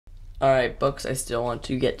Alright, books I still want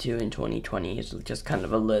to get to in 2020 is just kind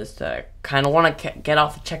of a list that I kind of want to get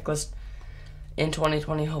off the checklist in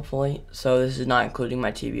 2020, hopefully. So this is not including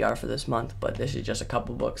my TBR for this month, but this is just a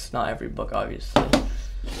couple books, not every book, obviously.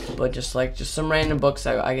 But just some random books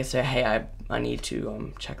I can say, hey, I need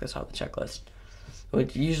to check this off the checklist.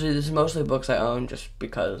 Which usually this is mostly books I own just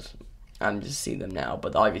because I'm just seeing them now.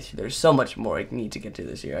 But obviously there's so much more I need to get to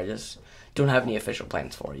this year. I just don't have any official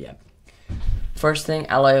plans for it yet. First thing,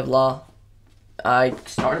 Ally of Law. I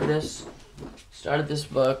started this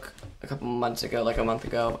book a couple months ago, like a month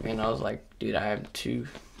ago, and I was like, dude, I am too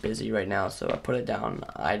busy right now, so I put it down.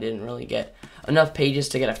 I didn't really get enough pages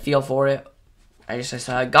to get a feel for it.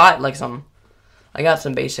 I got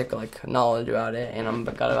some basic like knowledge about it, and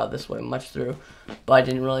I got about this way much through, but I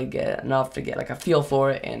didn't really get enough to get like a feel for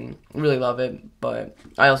it and really love it. But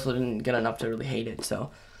I also didn't get enough to really hate it, so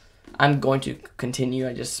I'm going to continue.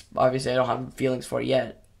 Obviously I don't have feelings for it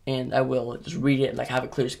yet, and I will just read it, like have a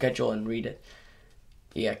clear schedule and read it.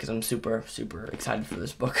 Yeah, because I'm super, super excited for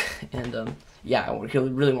this book, and yeah, I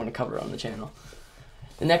really want to cover it on the channel.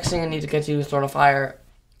 The next thing I need to get to is Throne of Fire.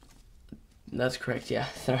 That's correct, yeah.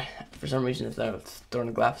 For some reason it's Throne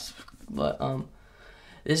of Glass, but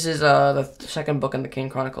this is the second book in the Kane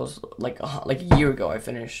Chronicles. Like a year ago I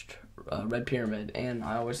finished Red Pyramid, and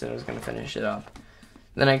I always said I was going to finish it up.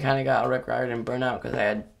 Then I kind of got a Rick Riordan burnout because I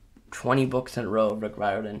had 20 books in a row of Rick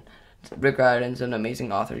Riordan. Rick Riordan's an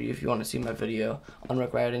amazing author. If you want to see my video on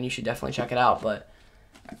Rick Riordan, you should definitely check it out. But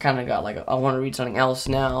I kind of got I want to read something else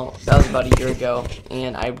now. That was about a year ago,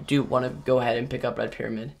 and I do want to go ahead and pick up Red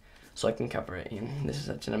Pyramid so I can cover it. And this is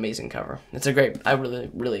such an amazing cover.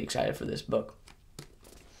 I'm really excited for this book.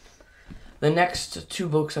 The next two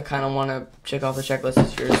books I kind of want to check off the checklist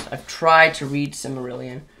this year. I've tried to read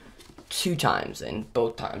Silmarillion 2 times, and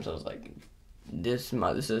both times I was like, this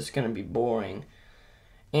is going to be boring.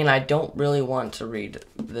 And I don't really want to read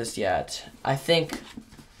this yet. I think,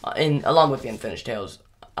 along with the Unfinished Tales,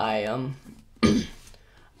 I am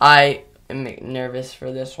nervous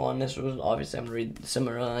for this one. This was obviously I'm gonna read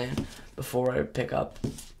Silmarillion before I pick up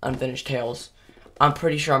Unfinished Tales. I'm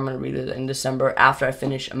pretty sure I'm gonna read it in December after I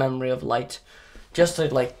finish A Memory of Light, just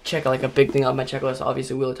to check a big thing on my checklist.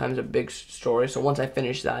 Obviously, Wheel of Time is a big story, so once I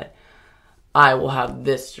finish that, I will have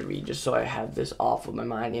this to read just so I have this off of my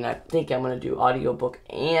mind. And I think I'm going to do audiobook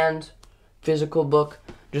and physical book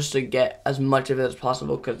just to get as much of it as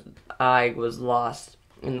possible, because I was lost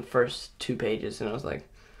in the first 2 pages and I was like,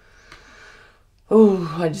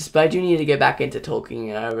 oh, I do need to get back into Tolkien,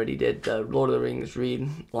 and I already did the Lord of the Rings read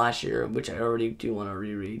last year, which I already do want to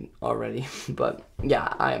reread already. But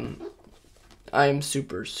yeah, I am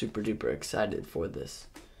super, super duper excited for this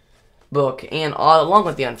book, and along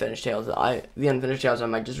with the Unfinished Tales, I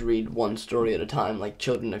might just read one story at a time, like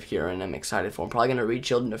Children of Hurin. I'm excited for. I'm probably gonna read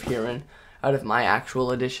Children of Hurin out of my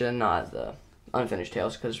actual edition, not the Unfinished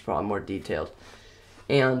Tales, because it's probably more detailed.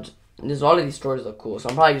 And a lot of these stories look cool, so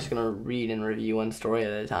I'm probably just gonna read and review one story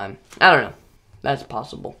at a time. I don't know. That's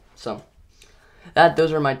possible. So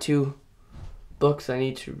those are my 2 books I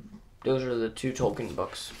need to. Those are the 2 Tolkien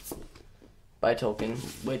books by Tolkien,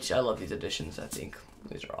 which I love these editions. I think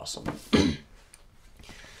these are awesome.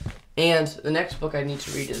 And the next book I need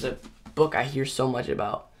to read is a book I hear so much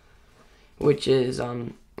about, which is I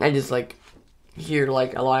just hear a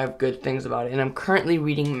lot of good things about it. And I'm currently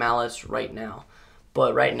reading Malice right now.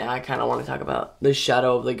 But right now I kind of want to talk about The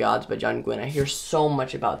Shadow of the Gods by John Gwynne. I hear so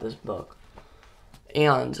much about this book.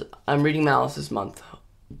 And I'm reading Malice this month,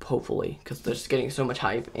 hopefully, because they're just getting so much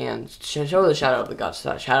hype. And show The Shadow of the Gods.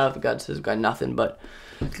 Shadow of the Gods has got nothing but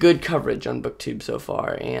good coverage on BookTube so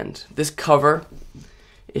far, and this cover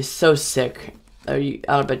is so sick. I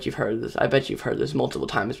bet you've heard this. I bet you've heard this multiple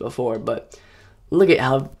times before, but look at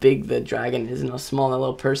how big the dragon is and how small that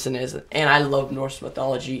little person is. And I love Norse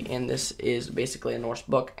mythology, and this is basically a Norse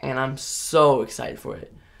book, and I'm so excited for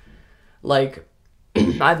it. I've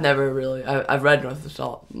read Norse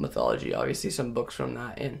mythology, obviously some books from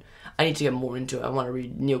that, and I need to get more into it. I want to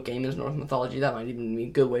read Neil Gaiman's Norse mythology. That might even be a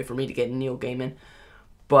good way for me to get Neil Gaiman.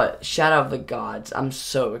 But Shadow of the Gods, I'm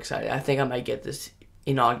so excited. I think I might get this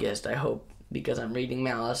in August, I hope, because I'm reading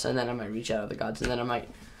Malice, and then I might read Shadow of the Gods, and then I might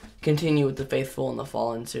continue with the Faithful and the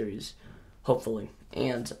Fallen series, hopefully.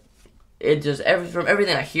 And it just, from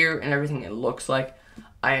everything I hear and everything it looks like,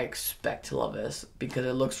 I expect to love this, because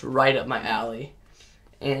it looks right up my alley.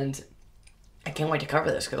 And I can't wait to cover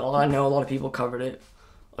this, because I know a lot of people covered it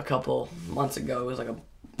a couple months ago. It was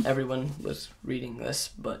everyone was reading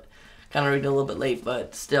this, but kind of reading a little bit late,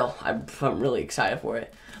 but still, I'm really excited for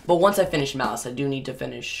it. But once I finish Malice, I do need to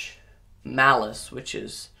finish Malice, which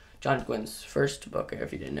is John Gwynn's first book,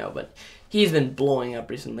 if you didn't know, but he's been blowing up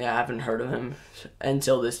recently. I haven't heard of him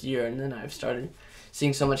until this year, and then I've started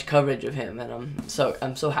seeing so much coverage of him, and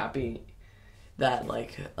I'm so happy that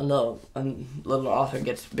like a little author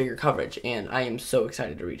gets bigger coverage, and I am so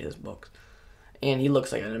excited to read his books. And he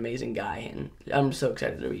looks like an amazing guy, and I'm so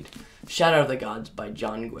excited to read Shadow of the Gods by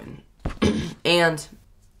John Gwynn. And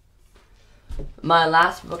my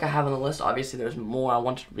last book I have on the list, obviously there's more. I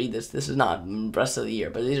want to read this. This is not the rest of the year,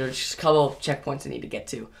 but these are just a couple of checkpoints I need to get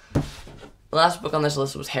to. The last book on this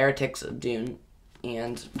list was Heretics of Dune,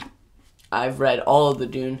 and I've read all of the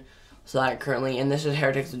Dune currently, and this is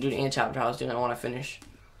Heretics of Dune and Chapter House Dune. I want to finish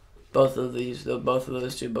both of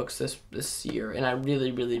those two books this year, and I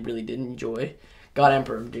really, really, really did enjoy God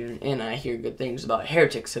Emperor of Dune, and I hear good things about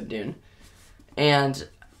Heretics of Dune. And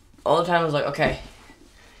all the time I was like, okay,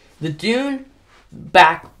 the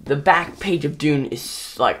back page of Dune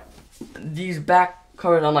is like, these back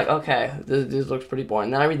covers, I'm like, okay, this looks pretty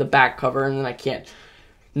boring. Then I read the back cover, and then I can't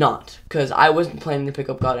not, because I wasn't planning to pick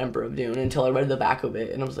up God Emperor of Dune until I read the back of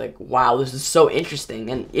it, and I was like, wow, this is so interesting.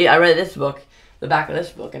 And I read the back of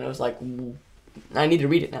this book, and I was like, I need to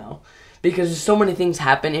read it now, because so many things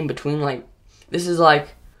happen in between. Like, this is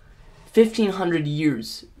like 1,500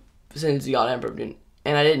 years since God Emperor of Dune,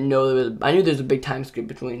 and I didn't know I knew there was a big time skip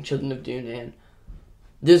between Children of Dune, and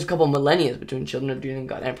there's a couple millennia between Children of Dune and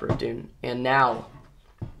God Emperor of Dune, and now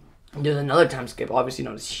there's another time skip, obviously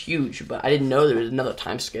not as huge, but I didn't know there was another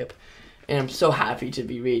time skip, and I'm so happy to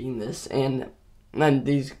be reading this, and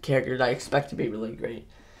these characters I expect to be really great.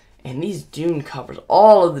 And these Dune covers,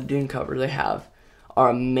 all of the Dune covers they have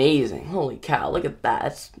are amazing. Holy cow, look at that.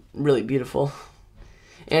 It's really beautiful.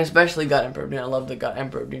 And especially God Emperor of Dune. I love the God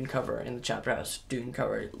Emperor of Dune cover, and the Chapter House Dune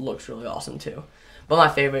cover. It looks really awesome too. But my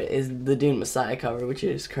favorite is the Dune Messiah cover, which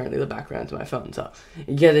is currently the background to my phone. So,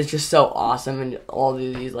 yeah, it's just so awesome, and all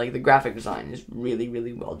these, like, the graphic design is really,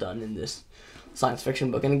 really well done in this science fiction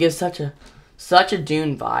book. And it gives such a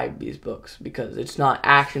Dune vibe, these books, because it's not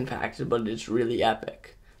action-packed, but it's really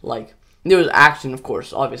epic. Like, there was action, of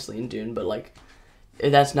course, obviously, in Dune, but, like,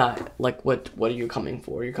 that's not, like, what are you coming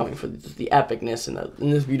for? You're coming for the epicness, and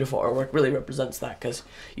this beautiful artwork really represents that, because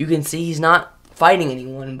you can see he's not fighting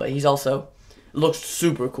anyone, but he's also looks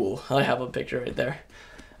super cool. I have a picture right there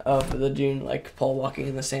of the Dune, like, Paul walking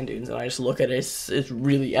in the sand dunes, and I just look at it, it's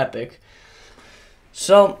really epic.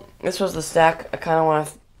 So, this was the stack. I kind of want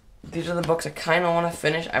to, these are the books I kind of want to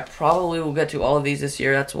finish. I probably will get to all of these this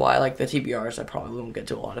year. That's why, like, the TBRs, I probably won't get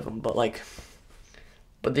to a lot of them.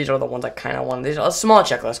 But these are the ones I kind of want. These are a small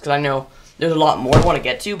checklist, because I know there's a lot more I want to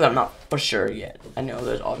get to, but I'm not for sure yet. I know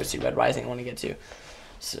there's obviously Red Rising I want to get to.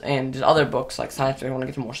 So, and there's other books, like science fiction. I want to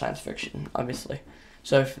get to more science fiction, obviously.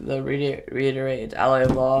 So, if the reiterate, it's Ally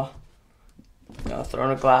of Law,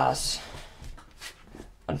 Throne of Glass,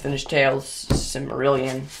 Unfinished Tales,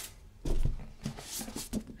 Silmarillion,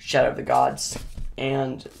 Shadow of the Gods,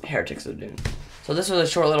 and Heretics of Dune. So this was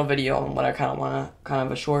a short little video on what I kind of want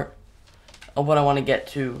to get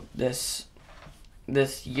to this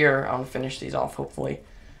year. I want to finish these off, hopefully.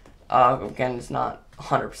 Again, it's not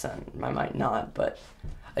 100%. I might not, but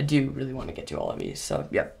I do really want to get to all of these. So,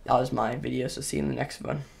 yep, that was my video. So see you in the next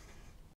one.